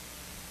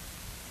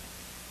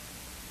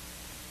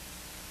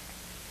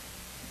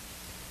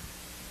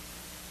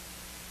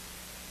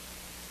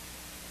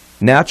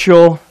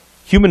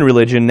 Human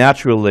religion,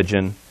 natural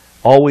religion,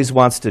 always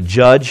wants to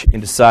judge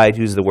and decide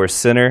who's the worst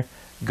sinner.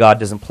 God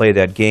doesn't play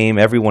that game.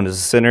 Everyone is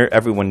a sinner.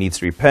 Everyone needs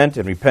to repent,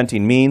 and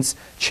repenting means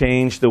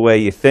change the way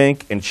you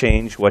think and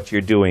change what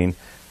you're doing.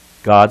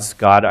 God,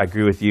 I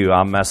agree with you.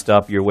 I'm messed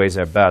up. Your ways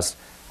are best.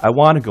 I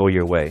want to go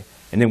your way.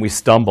 And then we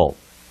stumble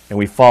and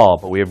we fall,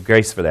 but we have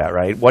grace for that,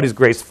 right? What is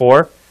grace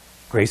for?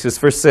 Grace is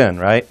for sin,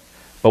 right?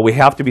 But we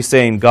have to be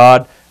saying,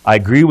 God, I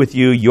agree with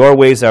you. Your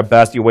ways are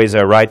best. Your ways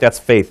are right. That's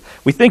faith.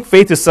 We think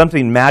faith is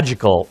something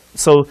magical,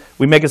 so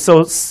we make it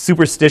so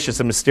superstitious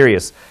and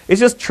mysterious. It's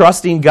just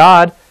trusting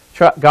God.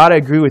 God, I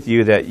agree with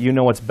you that you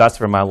know what's best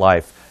for my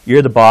life.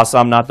 You're the boss.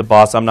 I'm not the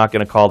boss. I'm not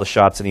going to call the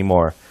shots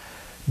anymore.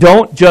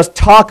 Don't just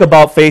talk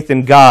about faith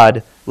in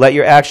God. Let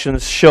your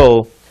actions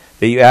show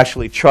that you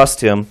actually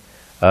trust Him,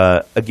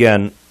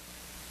 again,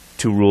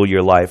 to rule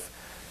your life.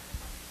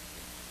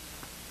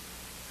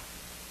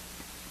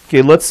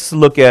 Okay, let's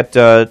look at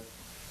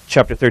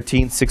chapter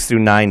 13, 6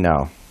 through 9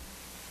 now.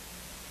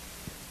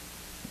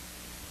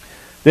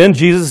 Then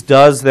Jesus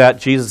does that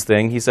Jesus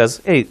thing. He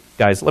says, hey,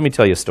 guys, let me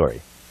tell you a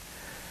story.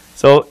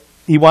 So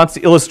he wants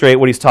to illustrate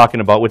what he's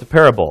talking about with a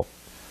parable.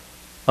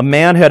 A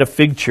man had a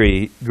fig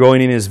tree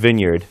growing in his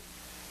vineyard,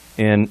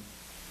 and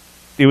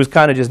it was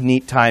kind of just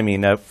neat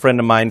timing. A friend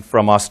of mine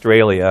from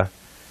Australia,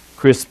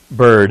 Chris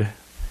Bird,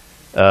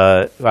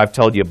 I've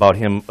told you about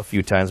him a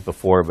few times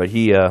before, but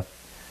he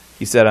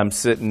said, I'm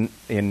sitting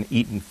and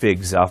eating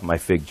figs off my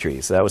fig tree.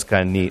 So that was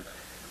kind of neat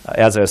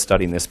as I was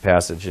studying this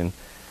passage. And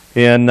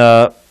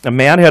a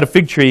man had a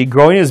fig tree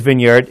growing in his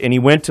vineyard, and he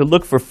went to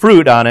look for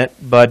fruit on it,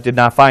 but did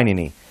not find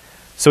any.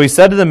 So he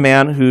said to the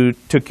man who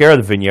took care of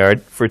the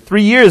vineyard, for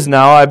 3 years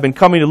now I've been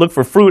coming to look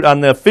for fruit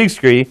on the fig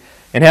tree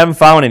and haven't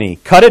found any.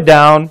 Cut it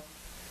down.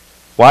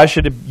 Why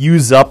should it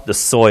use up the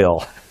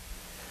soil?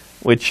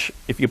 Which,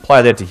 if you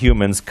apply that to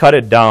humans, cut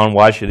it down.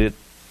 Why should it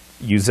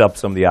use up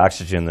some of the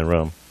oxygen in the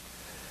room?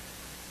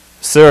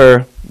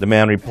 Sir, the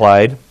man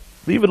replied,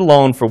 leave it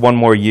alone for 1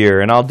 more year,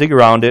 and I'll dig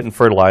around it and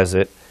fertilize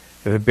it.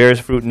 If it bears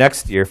fruit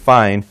next year,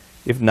 fine.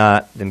 If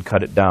not, then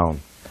cut it down.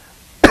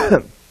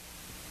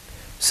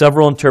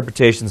 Several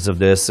interpretations of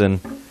this, and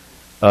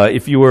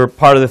if you were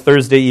part of the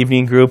Thursday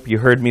evening group, you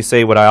heard me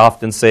say what I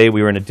often say.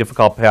 We were in a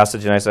difficult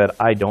passage, and I said,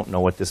 I don't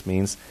know what this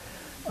means.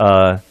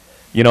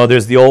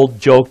 There's the old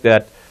joke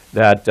that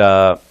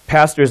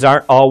pastors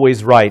aren't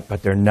always right,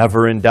 but they're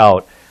never in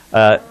doubt.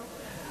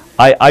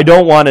 I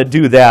don't want to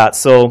do that,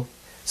 so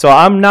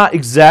I'm not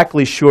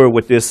exactly sure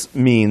what this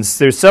means.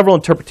 There's several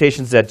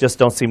interpretations that just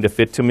don't seem to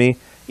fit to me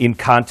in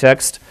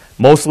context,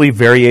 mostly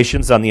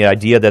variations on the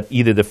idea that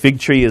either the fig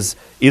tree is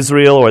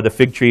Israel or the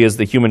fig tree is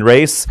the human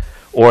race,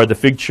 or the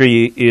fig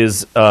tree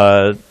is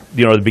the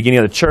beginning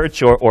of the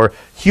church, or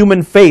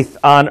human faith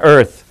on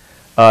earth,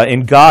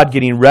 and God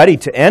getting ready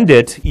to end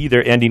it,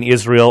 either ending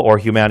Israel or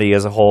humanity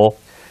as a whole,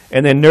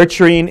 and then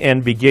nurturing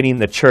and beginning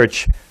the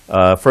church,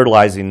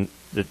 fertilizing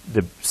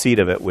the seed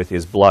of it with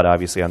his blood,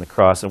 obviously, on the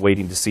cross, and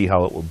waiting to see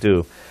how it will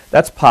do.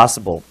 That's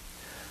possible.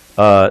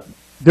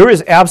 There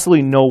is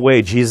absolutely no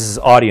way Jesus'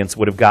 audience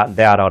would have gotten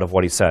that out of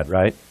what he said,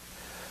 right?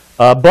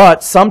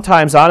 But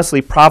sometimes,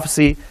 honestly,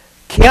 prophecy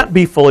can't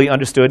be fully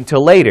understood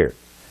until later.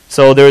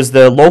 So there's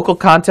the local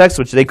context,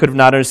 which they could have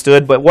not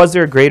understood, but was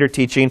there a greater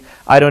teaching?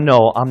 I don't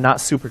know. I'm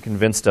not super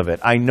convinced of it.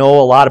 I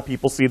know a lot of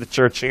people see the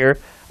church here.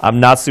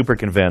 I'm not super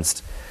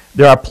convinced.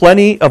 There are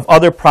plenty of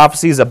other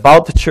prophecies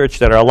about the church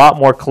that are a lot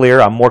more clear.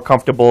 I'm more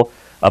comfortable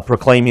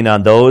proclaiming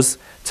on those.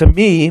 To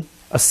me,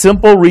 a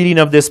simple reading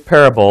of this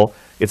parable,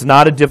 it's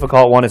not a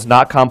difficult one, it's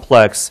not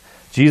complex.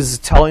 Jesus is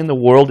telling the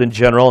world in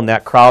general, and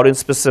that crowd in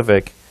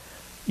specific,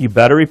 you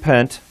better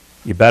repent,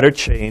 you better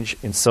change,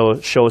 and so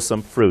show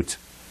some fruit,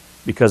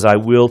 because I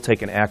will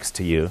take an axe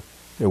to you.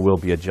 There will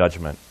be a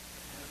judgment.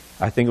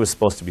 I think it was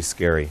supposed to be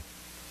scary.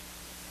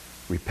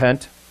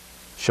 Repent,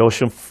 show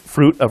some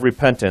fruit of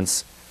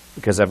repentance,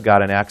 because I've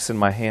got an axe in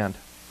my hand.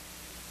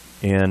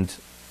 And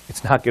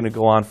it's not going to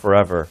go on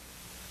forever.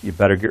 You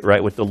better get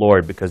right with the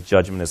Lord, because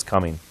judgment is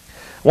coming.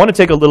 I want to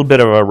take a little bit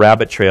of a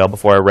rabbit trail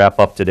before I wrap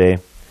up today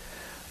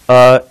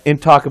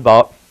and talk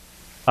about,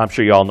 I'm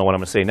sure you all know what I'm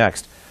going to say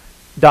next,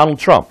 Donald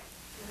Trump.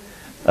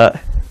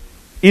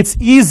 It's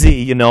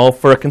easy,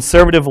 for a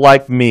conservative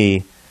like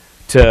me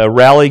to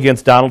rally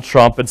against Donald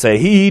Trump and say,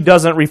 he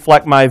doesn't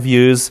reflect my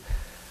views,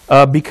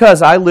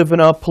 because I live in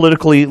a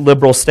politically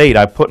liberal state.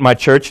 I put my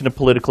church in a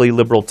politically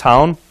liberal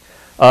town.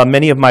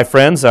 Many of my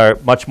friends are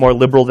much more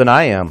liberal than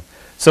I am.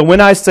 So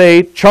when I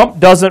say Trump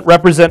doesn't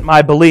represent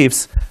my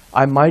beliefs,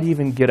 I might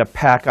even get a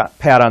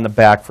pat on the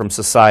back from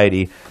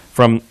society,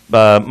 from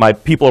my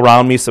people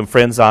around me, some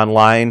friends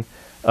online.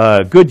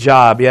 Good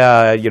job,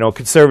 yeah,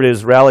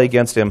 conservatives rally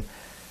against him.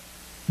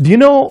 Do you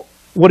know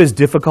what is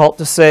difficult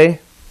to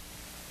say?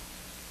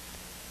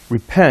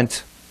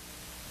 Repent,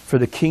 for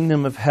the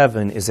kingdom of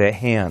heaven is at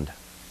hand.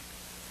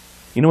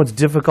 You know what's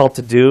difficult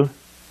to do?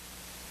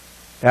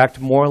 Act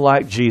more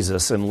like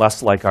Jesus and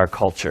less like our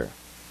culture.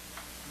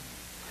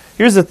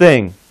 Here's the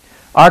thing.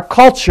 Our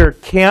culture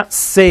can't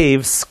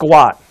save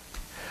squat.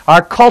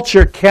 Our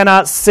culture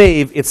cannot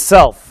save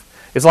itself.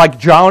 It's like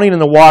drowning in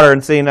the water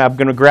and saying, I'm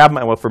going to grab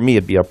my... Well, for me,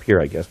 it'd be up here,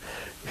 I guess.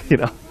 You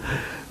know,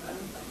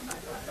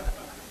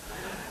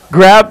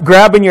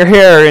 grabbing your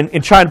hair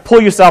and trying to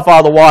pull yourself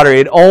out of the water.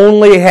 It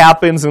only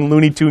happens in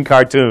Looney Tune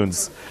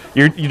cartoons.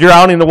 You're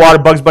drowning in the water,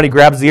 Bugs Bunny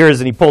grabs the ears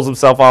and he pulls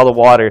himself out of the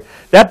water.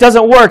 That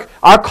doesn't work.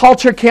 Our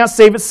culture can't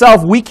save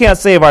itself. We can't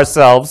save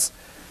ourselves.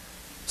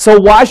 So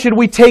why should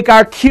we take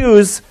our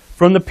cues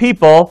from the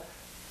people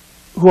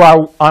who are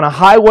on a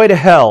highway to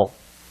hell?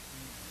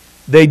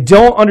 They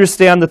don't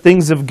understand the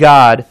things of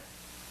God.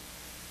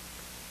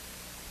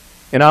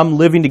 And I'm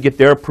living to get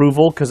their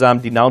approval because I'm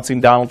denouncing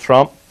Donald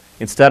Trump.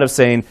 Instead of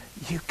saying,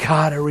 you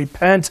got to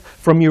repent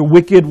from your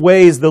wicked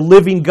ways. The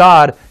living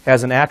God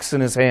has an axe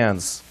in his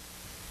hands.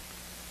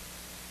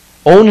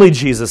 Only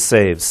Jesus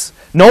saves.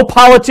 No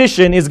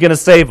politician is going to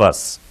save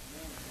us.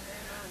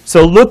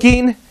 So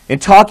looking and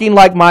talking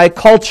like my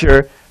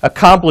culture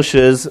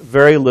accomplishes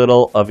very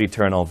little of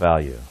eternal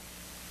value.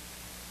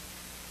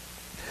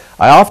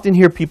 I often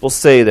hear people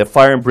say that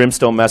fire and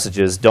brimstone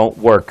messages don't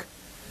work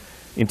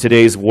in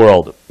today's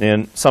world.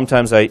 And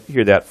sometimes I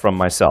hear that from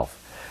myself.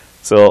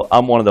 So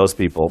I'm one of those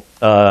people.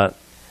 I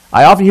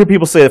often hear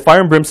people say that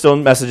fire and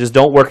brimstone messages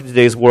don't work in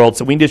today's world,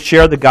 so we need to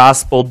share the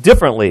gospel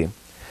differently.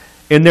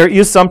 And there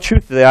is some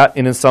truth to that,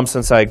 and in some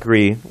sense I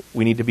agree.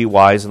 We need to be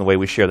wise in the way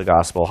we share the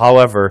gospel.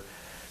 However,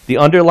 the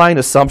underlying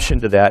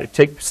assumption to that,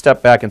 take a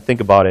step back and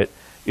think about it,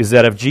 is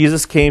that if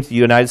Jesus came to the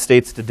United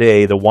States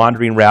today, the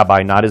wandering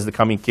rabbi, not as the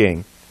coming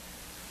king,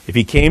 if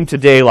he came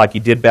today like he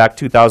did back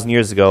 2,000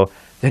 years ago,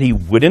 that he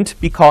wouldn't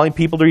be calling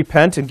people to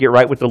repent and get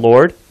right with the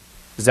Lord?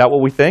 Is that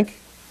what we think?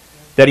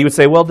 That he would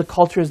say, well, the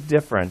culture is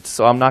different,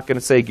 so I'm not going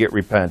to say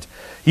repent.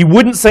 He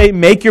wouldn't say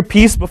make your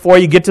peace before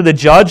you get to the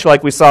judge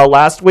like we saw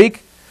last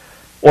week,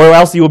 or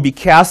else you will be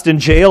cast in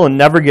jail and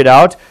never get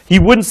out. He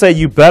wouldn't say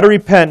you better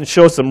repent and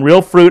show some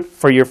real fruit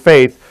for your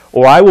faith,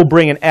 or I will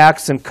bring an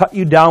axe and cut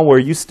you down where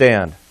you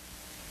stand.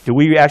 Do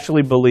we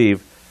actually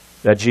believe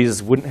that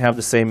Jesus wouldn't have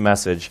the same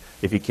message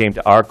if he came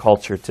to our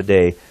culture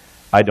today?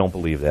 I don't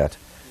believe that.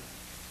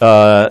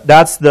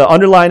 That's the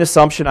underlying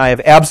assumption. I have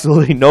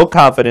absolutely no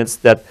confidence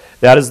that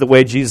that is the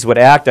way Jesus would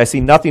act. I see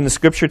nothing in the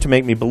Scripture to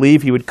make me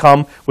believe he would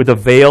come with a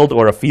veiled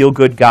or a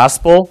feel-good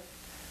gospel.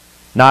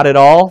 Not at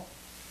all.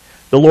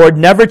 The Lord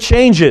never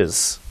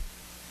changes.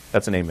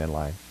 That's an amen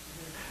line.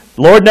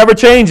 The Lord never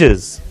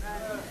changes.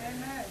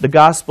 Amen. The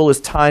gospel is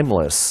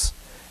timeless.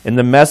 And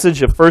the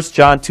message of 1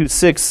 John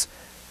 2:6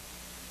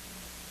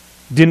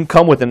 didn't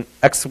come with an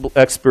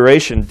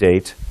expiration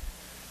date.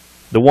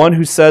 The one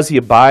who says he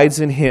abides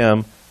in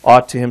him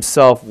ought to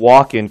himself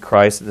walk in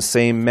Christ in the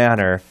same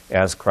manner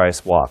as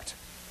Christ walked.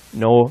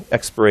 No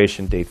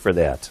expiration date for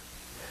that.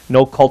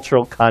 No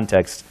cultural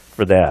context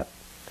for that.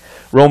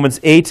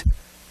 Romans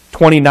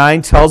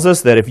 8:29 tells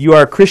us that if you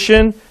are a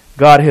Christian,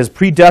 God has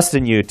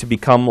predestined you to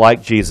become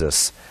like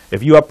Jesus.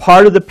 If you are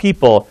part of the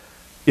people,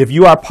 if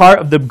you are part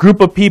of the group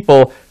of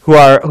people who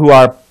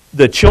are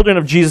the children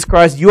of Jesus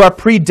Christ, you are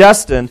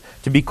predestined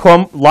to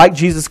become like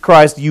Jesus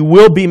Christ. You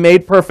will be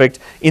made perfect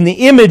in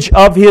the image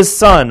of his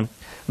Son.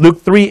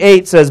 Luke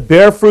 3:8 says,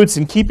 bear fruits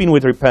in keeping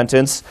with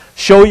repentance,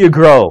 show you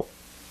grow.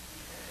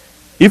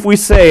 If we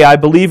say, I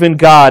believe in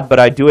God, but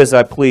I do as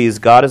I please,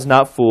 God is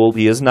not fooled,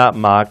 he is not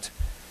mocked.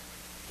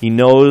 He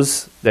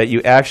knows that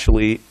you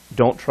actually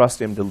don't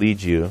trust him to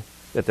lead you,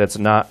 that that's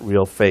not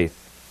real faith.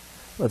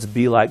 Let's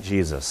be like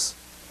Jesus.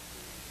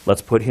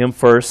 Let's put him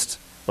first.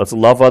 Let's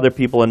love other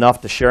people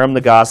enough to share them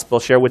the gospel,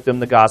 share with them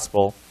the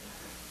gospel.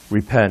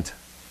 Repent.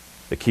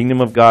 The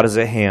kingdom of God is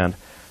at hand.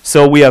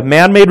 So we have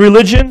man-made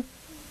religion,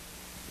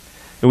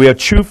 and we have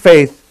true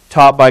faith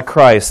taught by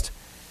Christ.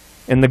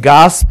 And the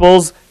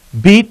Gospels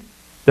beat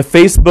the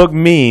Facebook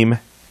meme,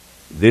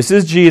 this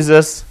is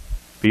Jesus,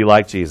 be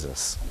like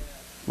Jesus.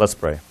 Let's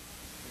pray.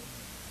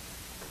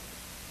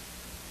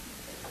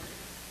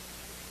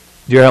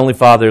 Dear Heavenly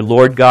Father,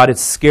 Lord God,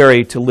 it's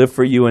scary to live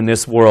for you in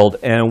this world,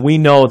 and we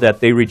know that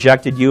they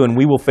rejected you, and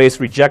we will face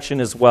rejection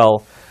as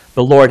well.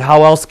 But Lord,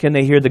 how else can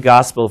they hear the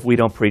gospel if we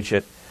don't preach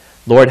it?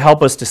 Lord,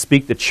 help us to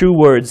speak the true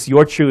words,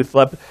 your truth.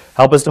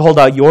 Help us to hold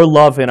out your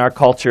love in our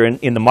culture,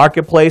 in the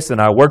marketplace, in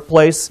our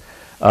workplace,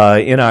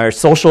 in our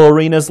social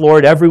arenas,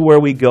 Lord, everywhere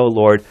we go,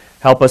 Lord.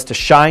 Help us to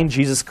shine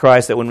Jesus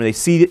Christ, that when they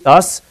see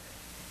us,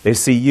 they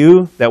see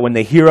you, that when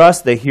they hear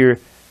us, they hear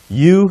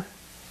you.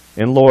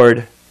 And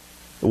Lord,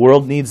 the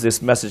world needs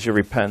this message of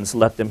repentance.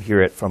 Let them hear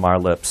it from our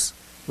lips.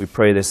 We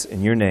pray this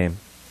in your name.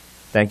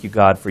 Thank you,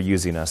 God, for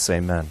using us.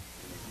 Amen.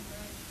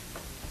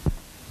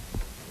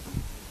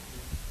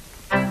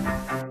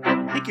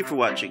 Thank you for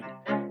watching.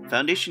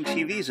 Foundation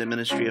TV is a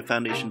ministry of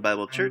Foundation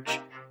Bible Church,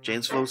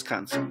 Janesville,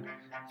 Wisconsin.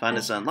 Find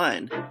us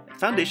online at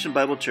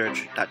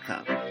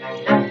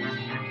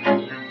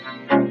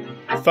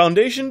foundationbiblechurch.com.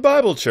 Foundation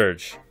Bible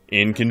Church,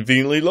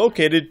 inconveniently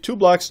located 2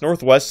 blocks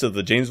northwest of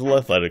the Janesville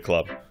Athletic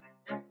Club.